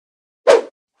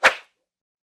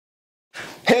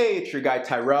Hey, it's your guy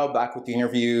Tyrrell back with the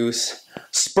interviews.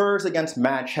 Spurs against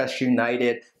Manchester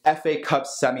United, FA Cup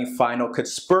semi-final. Could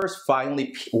Spurs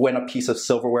finally win a piece of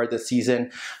silverware this season?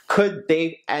 Could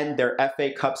they end their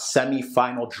FA Cup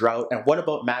semi-final drought? And what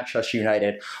about Manchester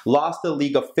United? Lost the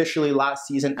league officially last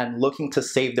season and looking to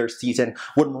save their season.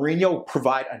 Would Mourinho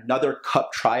provide another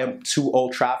cup triumph to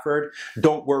Old Trafford?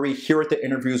 Don't worry, here at the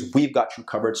interviews, we've got you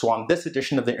covered. So on this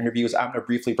edition of the interviews, I'm going to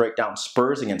briefly break down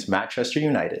Spurs against Manchester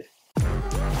United.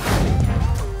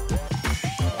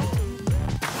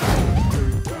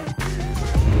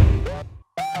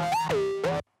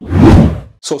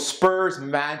 So Spurs,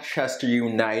 Manchester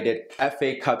United,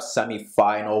 FA Cup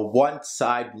semi-final, one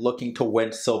side looking to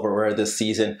win silverware this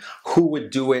season. Who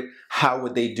would do it? How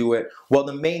would they do it? Well,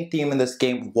 the main theme in this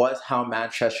game was how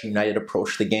Manchester United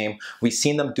approached the game. We've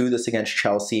seen them do this against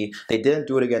Chelsea. They didn't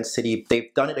do it against City.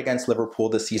 They've done it against Liverpool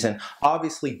this season.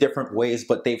 Obviously different ways,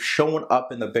 but they've shown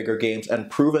up in the bigger games and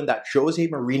proven that Jose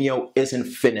Mourinho isn't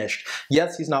finished.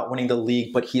 Yes, he's not winning the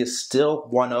league, but he is still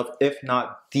one of, if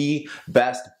not the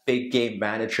best big game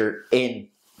manager in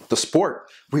the sport.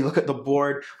 We look at the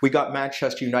board, we got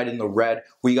Manchester United in the red,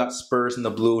 we got Spurs in the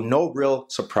blue. No real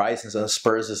surprises in the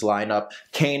Spurs' lineup.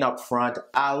 Kane up front,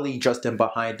 Ali just in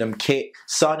behind him,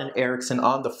 Son and Eriksen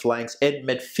on the flanks. In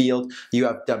midfield, you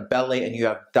have Dembele and you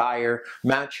have Dyer.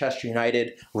 Manchester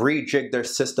United rejigged their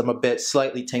system a bit,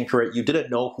 slightly tinker it. You didn't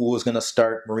know who was going to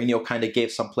start. Mourinho kind of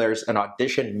gave some players an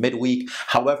audition midweek.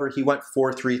 However, he went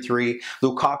 4-3-3.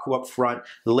 Lukaku up front,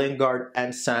 Lingard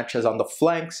and Sanchez on the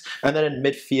flanks. And then in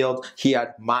midfield, he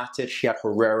had Matic, he had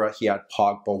Herrera, he had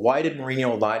Pogba. Why did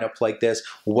Mourinho line up like this?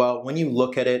 Well, when you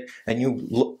look at it and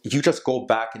you just go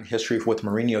back in history with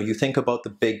Mourinho, you think about the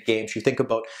big games, you think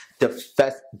about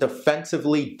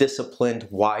defensively disciplined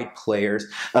wide players.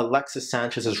 Alexis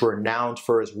Sanchez is renowned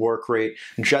for his work rate.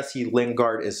 Jesse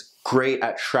Lingard is great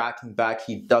at tracking back.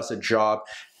 He does a job.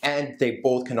 And they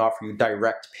both can offer you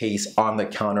direct pace on the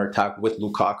counterattack with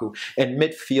Lukaku. In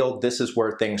midfield, this is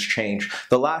where things change.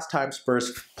 The last time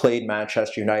Spurs played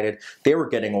Manchester United, they were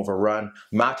getting overrun.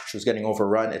 Matic was getting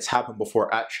overrun. It's happened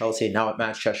before at Chelsea, now at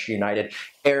Manchester United.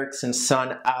 Eriksen,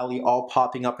 Son, Ali all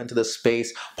popping up into the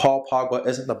space. Paul Pogba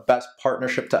isn't the best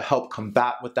partnership to help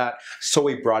combat with that, so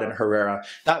he brought in Herrera.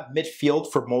 That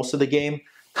midfield for most of the game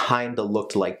kind of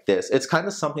looked like this. It's kind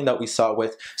of something that we saw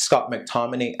with Scott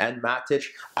McTominay and Matic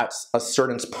at a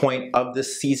certain point of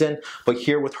this season, but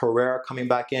here with Herrera coming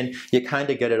back in, you kind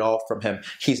of get it all from him.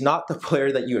 He's not the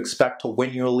player that you expect to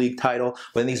win you a league title,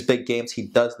 but in these big games, he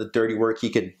does the dirty work. He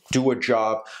can do a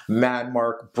job, man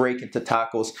mark, break into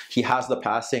tackles. He has the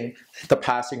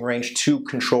passing range to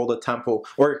control the tempo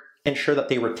or ensure that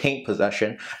they retain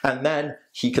possession, and then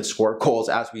he could score goals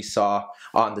as we saw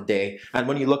on the day. And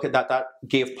when you look at that, that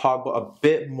gave Pogba a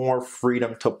bit more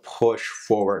freedom to push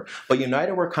forward. But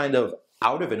United were kind of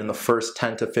out of it in the first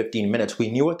 10 to 15 minutes.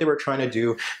 We knew what they were trying to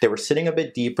do. They were sitting a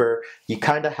bit deeper. You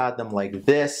kind of had them like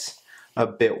this, a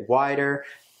bit wider,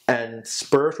 and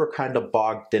Spurs were kind of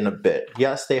bogged in a bit.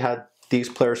 Yes, they had these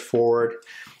players forward,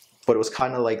 but it was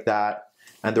kind of like that,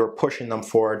 and they were pushing them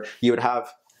forward. You would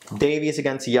have Davies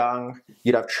against Young,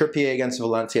 you'd have Trippier against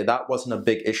Valencia. That wasn't a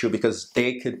big issue because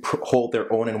they could hold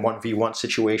their own in 1v1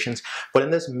 situations. But in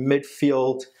this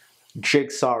midfield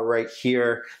jigsaw right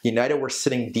here, United were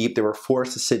sitting deep. They were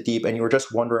forced to sit deep, and you were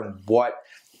just wondering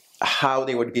how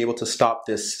they would be able to stop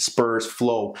this Spurs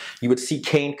flow. You would see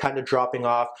Kane kind of dropping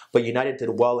off, but United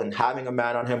did well in having a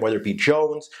man on him, whether it be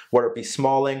Jones, whether it be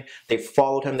Smalling. They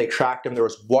followed him, they tracked him. There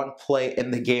was one play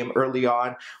in the game early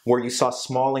on where you saw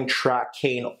Smalling track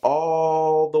Kane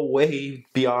all the way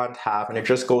beyond half, and it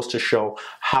just goes to show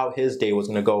how his day was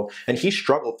going to go. And he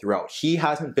struggled throughout. He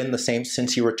hasn't been the same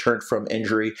since he returned from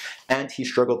injury, and he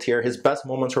struggled here. His best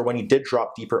moments were when he did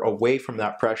drop deeper away from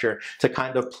that pressure to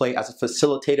kind of play as a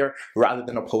facilitator rather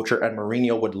than a poacher, and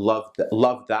Mourinho would love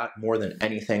that more than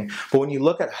anything. But when you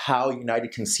look at how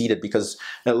United conceded, because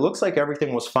it looks like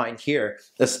everything was fine here,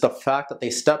 it's the fact that they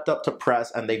stepped up to press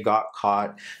and they got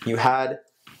caught. You had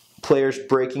players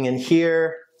breaking in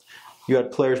here, you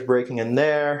had players breaking in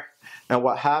there, and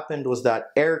what happened was that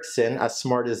Eriksen, as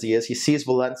smart as he is, he sees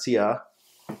Valencia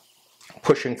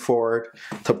pushing forward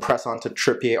to press onto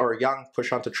Trippier, or Young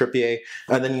push onto Trippier,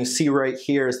 and then you see right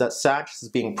here is that Sanchez is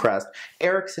being pressed.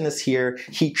 Eriksen is here,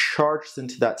 he charges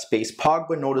into that space.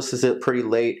 Pogba notices it pretty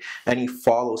late and he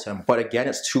follows him, but again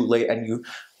it's too late, and you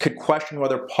could question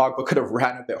whether Pogba could have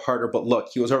ran a bit harder, but look,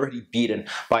 he was already beaten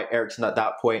by Eriksen at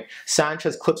that point.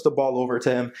 Sanchez clips the ball over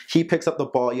to him, he picks up the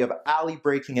ball, you have Ali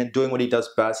breaking in, doing what he does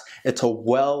best. It's a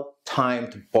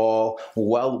well-timed ball,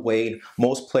 well-weighed.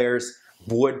 Most players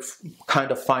would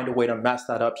kind of find a way to mess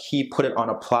that up. He put it on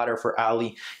a platter for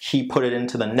Ali. He put it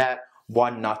into the net.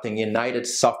 1-0. United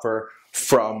suffer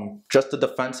from just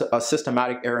a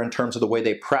systematic error in terms of the way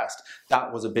they pressed.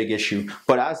 That was a big issue.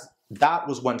 But that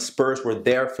was when Spurs were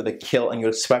there for the kill and you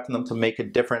expected them to make a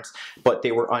difference, but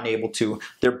they were unable to.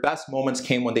 Their best moments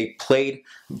came when they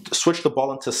switched the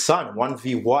ball into Son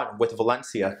 1v1 with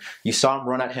Valencia. You saw him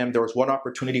run at him. There was one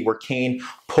opportunity where Kane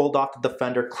pulled off the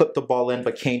defender, clipped the ball in,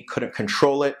 but Kane couldn't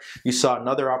control it. You saw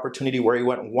another opportunity where he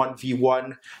went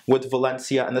 1v1 with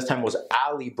Valencia, and this time it was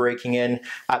Ali breaking in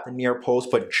at the near post,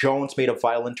 but Jones made a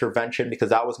violent intervention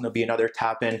because that was going to be another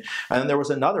tap in. And then there was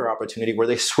another opportunity where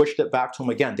they switched it back to him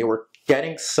again. They were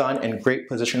getting Son in great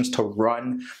positions to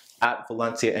run at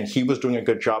Valencia, and he was doing a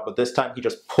good job, but this time he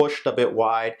just pushed a bit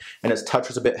wide and his touch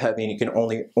was a bit heavy and he can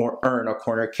only earn a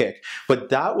corner kick. But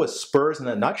that was Spurs in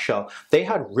a nutshell. They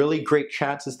had really great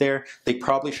chances there. They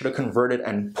probably should have converted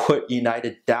and put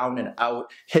United down and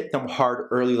out, hit them hard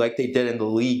early like they did in the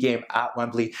league game at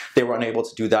Wembley. They were unable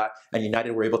to do that, and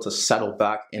United were able to settle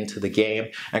back into the game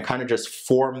and kind of just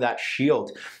form that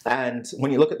shield. And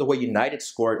when you look at the way United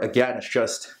scored, again, it's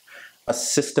just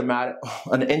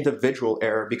an individual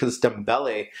error, because it's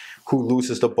Dembele who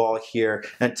loses the ball here,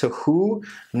 and to who?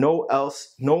 No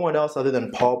one else other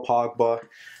than Paul Pogba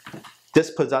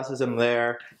dispossesses him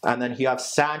there. And then you have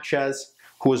Sanchez,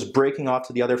 who is breaking off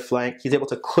to the other flank. He's able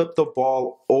to clip the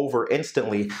ball over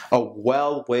instantly. A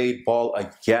well-weighed ball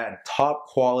again. Top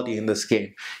quality in this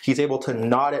game. He's able to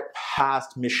nod it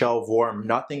past Michel Vorm.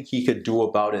 Nothing he could do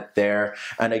about it there.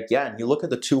 And again, you look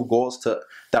at the two goals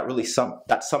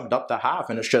that summed up the half,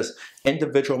 and it's just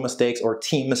individual mistakes or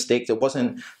team mistakes. It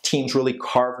wasn't teams really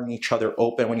carving each other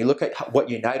open. When you look at what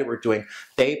United were doing,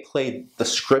 they played the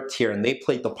script here and they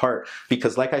played the part,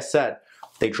 because like I said,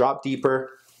 they dropped deeper.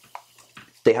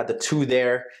 They had the two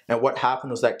there, and what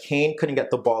happened was that Kane couldn't get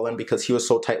the ball in because he was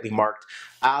so tightly marked.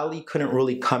 Ali couldn't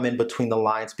really come in between the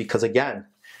lines because, again,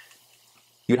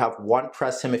 you'd have one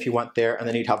press him if he went there, and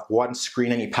then you'd have one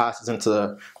screen and he passes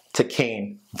into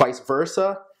Kane. Vice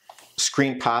versa,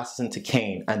 screen passes into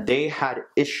Kane, and they had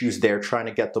issues there trying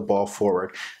to get the ball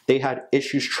forward. They had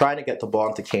issues trying to get the ball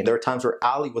into Kane. There were times where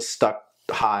Ali was stuck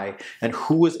high, and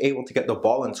who was able to get the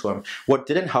ball into him? What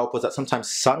didn't help was that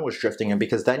sometimes Son was drifting in,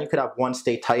 because then you could have one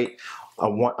stay tight,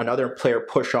 another player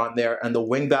push on there, and the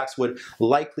wingbacks would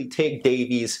likely take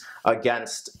Davies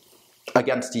against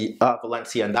the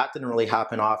Valencia, and that didn't really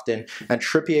happen often. And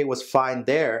Trippier was fine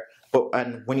there.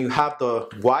 And when you have the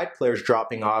wide players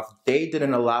dropping off, they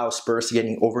didn't allow Spurs to get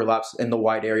any overlaps in the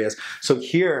wide areas. So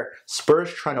here,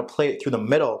 Spurs trying to play it through the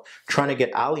middle, trying to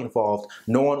get Ali involved.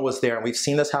 No one was there. And we've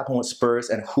seen this happen with Spurs.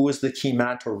 And who is the key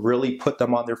man to really put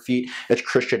them on their feet? It's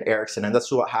Christian Eriksen. And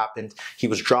that's what happened. He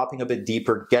was dropping a bit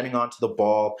deeper, getting onto the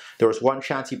ball. There was one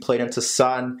chance he played into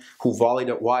Son, who volleyed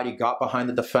it wide. He got behind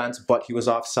the defense, but he was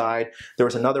offside. There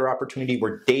was another opportunity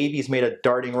where Davies made a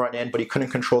darting run in, but he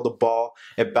couldn't control the ball.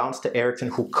 It bounced to Eriksen,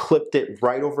 who clipped it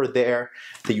right over there.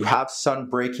 That you have Son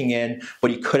breaking in, but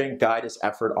he couldn't guide his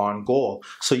effort on goal.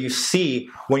 So you see,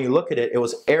 when you look at it, it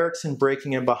was Eriksen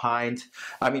breaking in behind.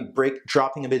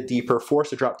 Dropping a bit deeper, forced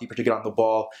to drop deeper to get on the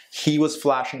ball. He was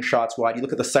flashing shots wide. You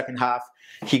look at the second half,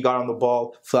 he got on the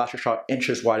ball, flashed a shot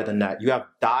inches wide of the net. You have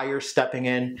Dyer stepping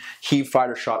in. He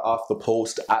fired a shot off the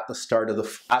post at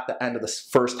the end of the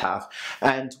first half.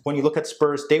 And when you look at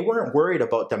Spurs, they weren't worried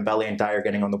about Dembele and Dyer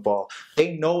getting on the ball.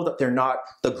 They know that they're not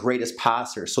the greatest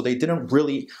passers, so they didn't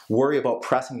really worry about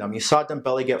pressing them. You saw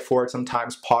Dembele get forward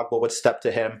sometimes. Pogba would step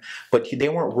to him, but they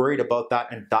weren't worried about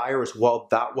that. And Dyer as well,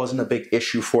 that wasn't a big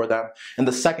issue for them. In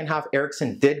the second half,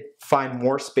 Eriksen did find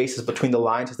more spaces between the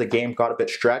lines as the game got a bit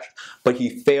stretched, but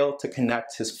he failed to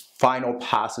connect his final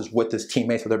passes with his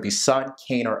teammates, whether it be Son,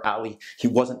 Kane, or Ali. He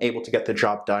wasn't able to get the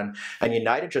job done. And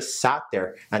United just sat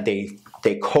there and they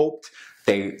coped.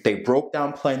 They broke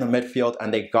down play in the midfield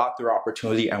and they got their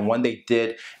opportunity. And when they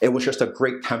did, it was just a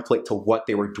great template to what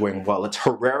they were doing well. It's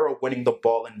Herrera winning the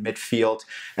ball in midfield,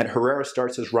 and Herrera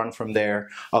starts his run from there.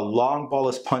 A long ball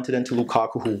is punted into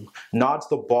Lukaku, who nods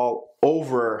the ball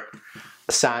over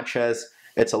Sanchez.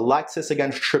 It's Alexis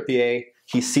against Trippier.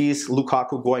 He sees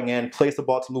Lukaku going in, plays the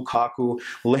ball to Lukaku.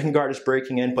 Lingard is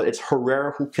breaking in, but it's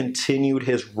Herrera who continued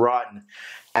his run.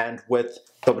 And with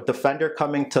the defender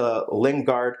coming to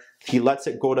Lingard, he lets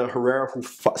it go to Herrera, who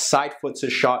side foots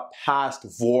his shot past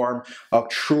Vorm, a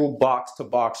true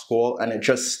box-to-box goal, and it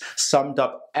just summed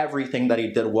up everything that he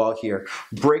did well here.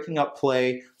 Breaking up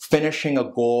play, finishing a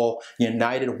goal.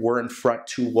 United were in front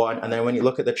 2-1, and then when you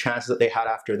look at the chances that they had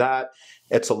after that,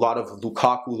 It's a lot of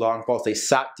Lukaku long balls. They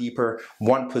sat deeper,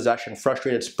 one possession,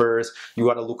 frustrated Spurs. You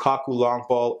got a Lukaku long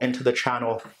ball into the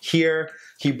channel here.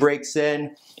 He breaks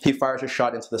in. He fires a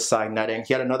shot into the side netting.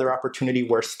 He had another opportunity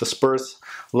where the Spurs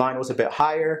line was a bit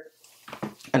higher,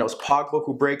 and it was Pogba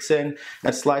who breaks in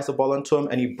and slides the ball into him,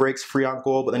 and he breaks free on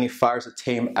goal, but then he fires a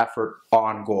tame effort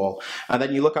on goal. And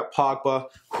then you look at Pogba,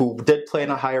 who did play in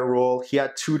a higher role. He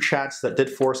had 2 chances that did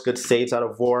force good saves out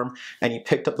of Vorm, and he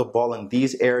picked up the ball in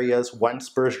these areas when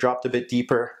Spurs dropped a bit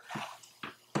deeper.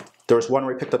 There was one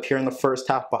where he picked up here in the first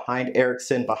half behind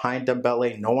Eriksen, behind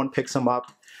Dembele. No one picks him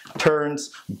up.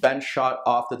 Turns, bench shot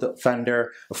off the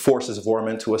defender, forces Vorm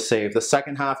into a save. The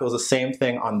second half, it was the same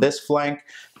thing on this flank.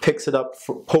 Picks it up,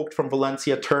 poked from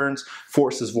Valencia, turns,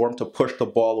 forces Vorm to push the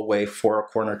ball away for a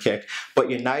corner kick. But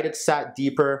United sat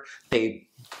deeper. They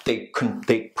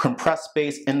compressed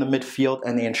space in the midfield,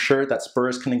 and they ensured that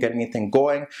Spurs couldn't get anything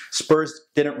going. Spurs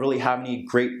didn't really have any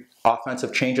great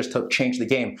offensive changes to change the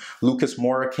game. Lucas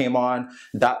Moura came on,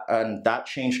 that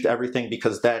changed everything,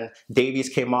 because then Davies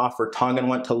came off, Vertonghen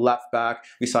went to left back.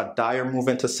 We saw Dyer move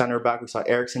into center back. We saw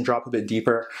Eriksen drop a bit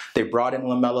deeper. They brought in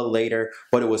Lamela later,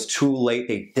 but it was too late.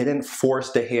 They didn't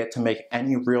force De Gea to make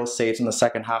any real saves in the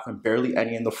second half, and barely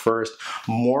any in the first.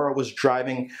 Moura was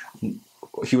driving.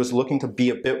 He was looking to be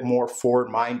a bit more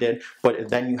forward-minded, but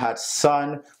then you had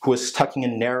Son, who was tucking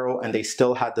in narrow, and they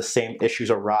still had the same issues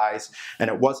arise, and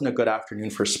it wasn't a good afternoon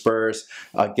for Spurs.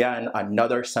 Again,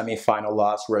 another semi-final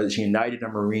loss, whereas United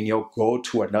and Mourinho go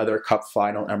to another cup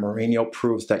final, and Mourinho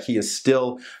proves that he is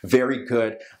still very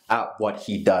good at what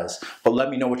he does. But let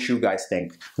me know what you guys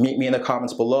think. Meet me in the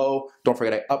comments below. Don't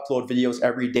forget I upload videos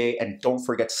every day, and don't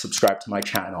forget to subscribe to my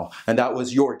channel. And that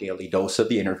was your daily dose of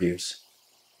the interviews.